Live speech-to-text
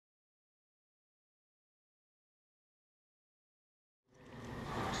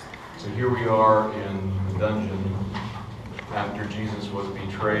here we are in the dungeon after Jesus was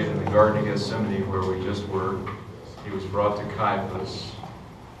betrayed in the Garden of Gethsemane, where we just were. He was brought to Caiaphas,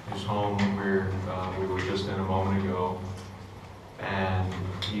 whose home we were just in a moment ago, and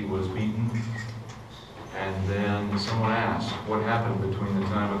he was beaten. And then someone asked, what happened between the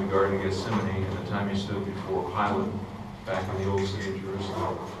time of the Garden of Gethsemane and the time he stood before Pilate back in the old city of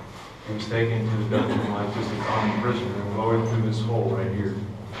Jerusalem? He was taken to the dungeon like just a common prisoner and lowered through this hole right here.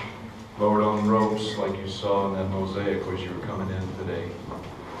 Lowered on ropes like you saw in that mosaic as you were coming in today.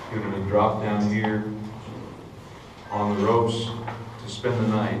 He would have been dropped down here on the ropes to spend the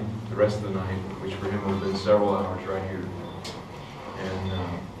night, the rest of the night, which for him would have been several hours right here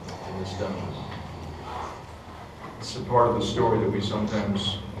in this dungeon. It's a part of the story that we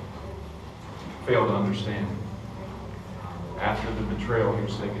sometimes fail to understand. After the betrayal, he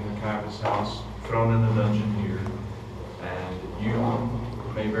was taken to Caiaphas' house, thrown in the dungeon here, and you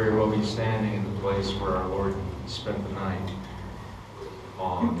may very well be standing in the place where our Lord spent the night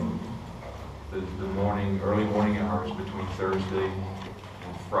on the early morning hours between Thursday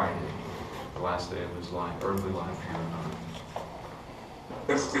and Friday, the last day of his life, earthly life here on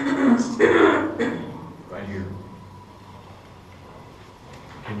earth. Right here.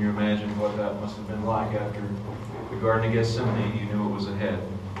 Can you imagine what that must have been like after the Garden of Gethsemane? You knew it was ahead,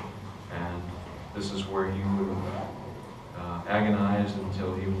 and this is where he would have agonized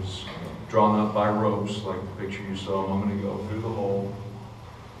until he was drawn up by ropes, like the picture you saw a moment ago, through the hole,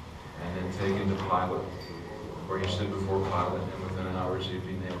 and then taken to Pilate, where he stood before Pilate, and within hours he'd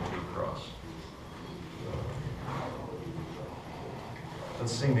be nailed to the cross.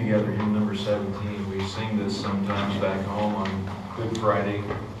 Let's sing together hymn number 17. We sing this sometimes back home on Good Friday.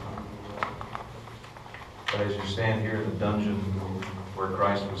 But as you stand here in the dungeon where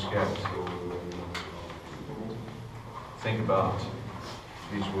Christ was kept, think about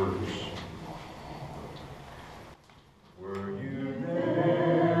these words.